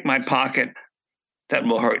pick my pocket, that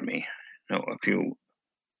will hurt me. If you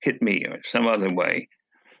hit me or some other way.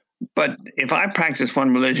 But if I practice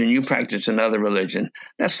one religion, you practice another religion,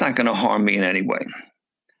 that's not going to harm me in any way.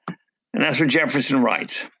 And that's what Jefferson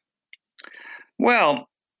writes. Well,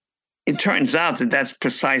 it turns out that that's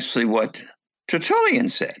precisely what Tertullian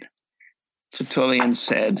said. Tertullian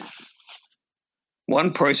said,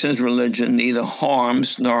 one person's religion neither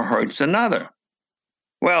harms nor hurts another.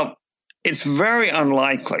 Well, it's very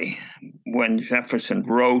unlikely when Jefferson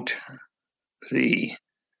wrote the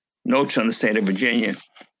Notes on the State of Virginia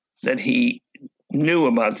that he knew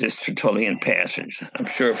about this Tertullian passage. I'm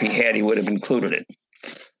sure if he had, he would have included it.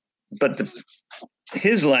 But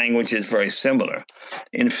his language is very similar.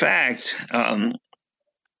 In fact,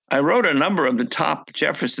 I wrote a number of the top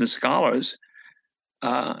Jefferson scholars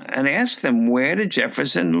and asked them, where did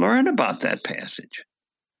Jefferson learn about that passage?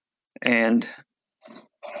 And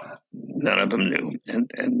none of them knew. And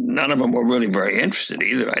none of them were really very interested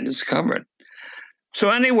either, I discovered. So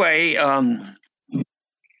anyway,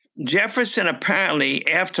 Jefferson apparently,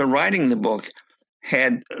 after writing the book,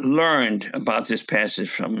 had learned about this passage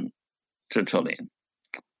from Tertullian.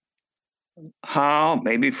 How?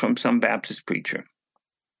 Maybe from some Baptist preacher.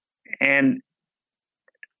 And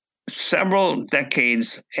several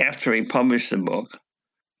decades after he published the book,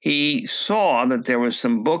 he saw that there were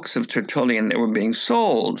some books of Tertullian that were being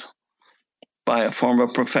sold by a former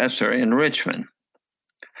professor in Richmond.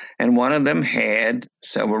 And one of them had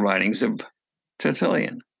several writings of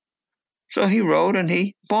Tertullian. So he wrote and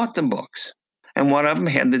he bought the books. And one of them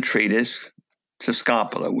had the treatise to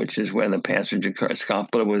Scapula, which is where the passage occurs.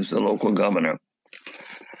 Scapula was the local governor.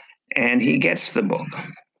 And he gets the book.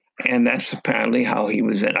 And that's apparently how he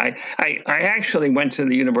was in. I actually went to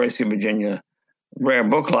the University of Virginia Rare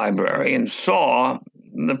Book Library and saw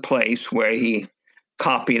the place where he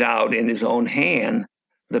copied out in his own hand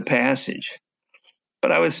the passage.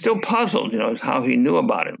 But I was still puzzled, how he knew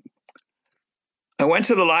about it. I went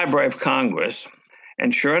to the Library of Congress,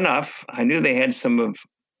 and sure enough, I knew they had some of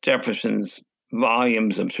Jefferson's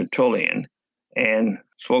volumes of Tertullian, and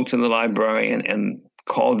spoke to the librarian and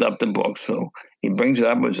called up the book. So he brings it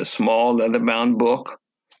up. It was a small leather-bound book,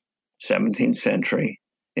 17th century,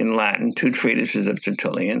 in Latin, 2 treatises of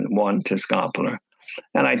Tertullian, 1 to Scapula.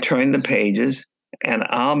 And I turned the pages, and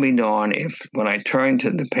I'll be darned if when I turned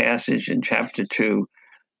to the passage in chapter 2,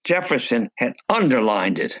 Jefferson had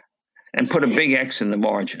underlined it and put a big X in the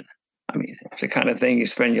margin. I mean, it's the kind of thing you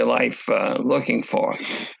spend your life looking for.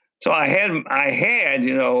 So I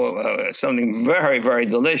had, something very, very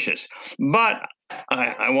delicious. But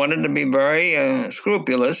I wanted to be very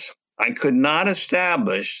scrupulous. I could not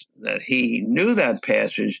establish that he knew that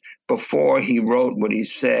passage before he wrote what he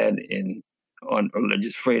said on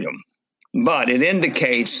religious freedom. But it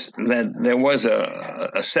indicates that there was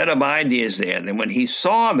a set of ideas there. And when he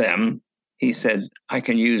saw them, he said, I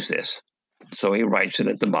can use this. So he writes it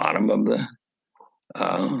at the bottom of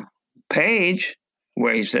the page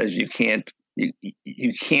where he says you can't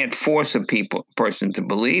force a person to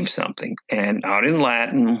believe something. And out in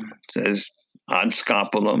Latin, it says ad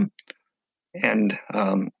scapulum. And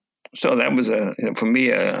so that was, for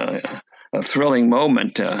me, a thrilling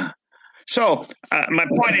moment. So my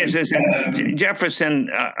point is that Jefferson,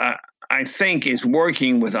 I think, is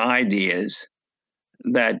working with ideas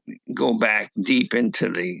that go back deep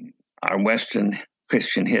into our Western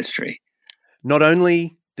Christian history. Not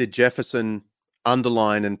only did Jefferson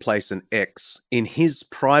underline and place an X in his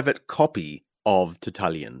private copy of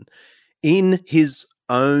Tertullian, in his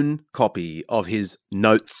own copy of his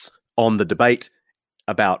notes on the debate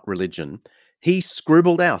about religion, he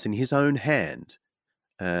scribbled out in his own hand,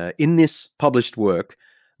 in this published work,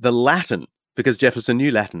 the Latin, because Jefferson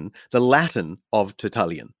knew Latin, the Latin of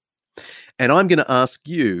Tertullian. And I'm going to ask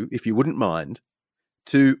you, if you wouldn't mind,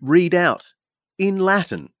 to read out in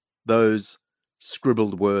Latin those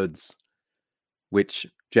scribbled words which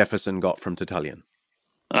Jefferson got from Tertullian.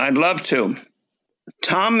 I'd love to.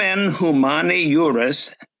 Tamen humani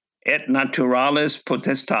juris et naturalis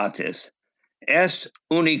potestatis est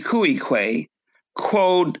unicuique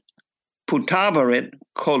quod putaverit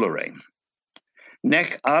colore,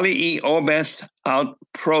 nec alii obest aut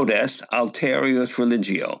prodest alterius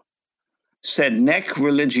religio, sed nec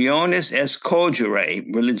religionis est cogere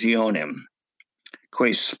religionem,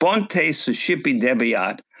 que sponte suscipi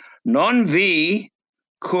debiat, non vi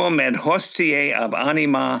cum et hostiae ab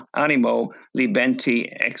animo libenti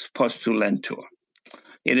expostulentur.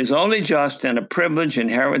 It is only just and a privilege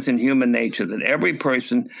inherent in human nature that every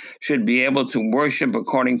person should be able to worship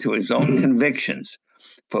according to his own convictions.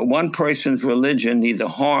 For one person's religion neither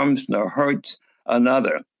harms nor hurts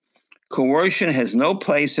another. Coercion has no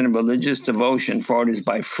place in religious devotion, for it is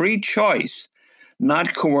by free choice,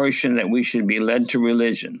 not coercion, that we should be led to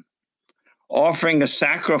religion. Offering a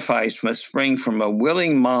sacrifice must spring from a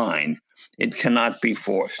willing mind. It cannot be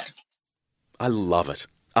forced. I love it.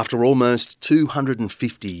 After almost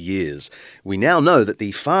 250 years, we now know that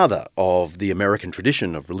the father of the American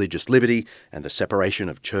tradition of religious liberty and the separation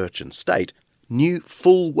of church and state knew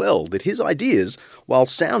full well that his ideas, while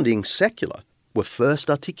sounding secular, were first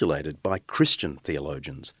articulated by Christian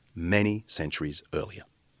theologians many centuries earlier.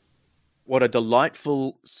 What a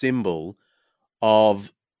delightful symbol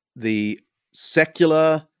of the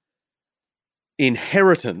secular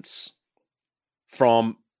inheritance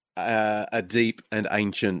from a deep and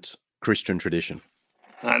ancient Christian tradition.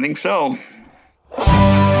 I think so.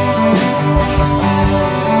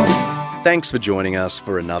 Thanks for joining us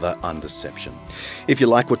for another Undeception. If you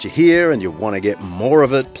like what you hear and you want to get more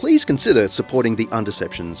of it, please consider supporting the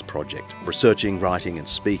Undeceptions Project, researching, writing and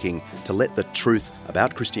speaking to let the truth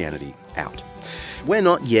about Christianity out. We're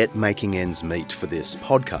not yet making ends meet for this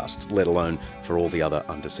podcast, let alone for all the other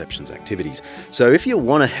Undeceptions activities. So if you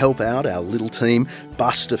want to help out our little team,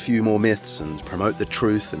 bust a few more myths and promote the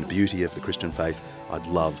truth and beauty of the Christian faith, I'd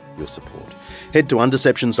love your support. Head to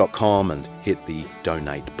undeceptions.com and hit the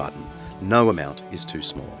donate button. No amount is too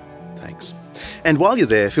small. Thanks. And while you're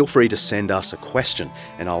there, feel free to send us a question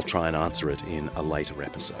and I'll try and answer it in a later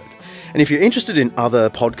episode. And if you're interested in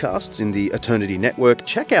other podcasts in the Eternity Network,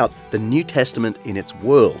 check out The New Testament in Its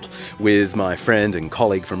World with my friend and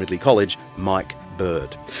colleague from Ridley College, Mike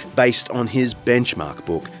Bird, based on his benchmark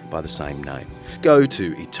book by the same name. Go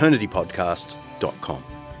to eternitypodcasts.com.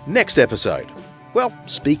 Next episode. Well,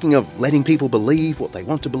 speaking of letting people believe what they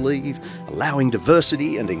want to believe, allowing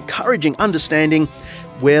diversity and encouraging understanding,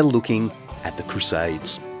 we're looking at the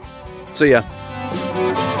Crusades. See ya.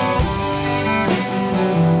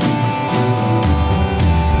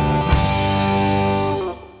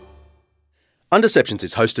 Undeceptions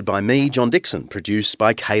is hosted by me, John Dixon, produced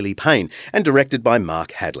by Kaylee Payne, and directed by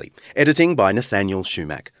Mark Hadley. Editing by Nathaniel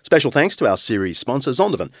Shumack. Special thanks to our series sponsor,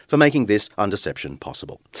 Zondervan, for making this Undeception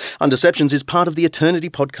possible. Undeceptions is part of the Eternity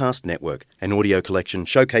Podcast Network, an audio collection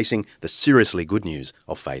showcasing the seriously good news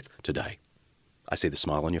of faith today. I see the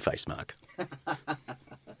smile on your face, Mark.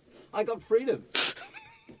 I got freedom.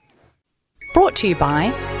 Brought to you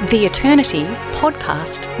by the Eternity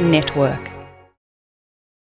Podcast Network.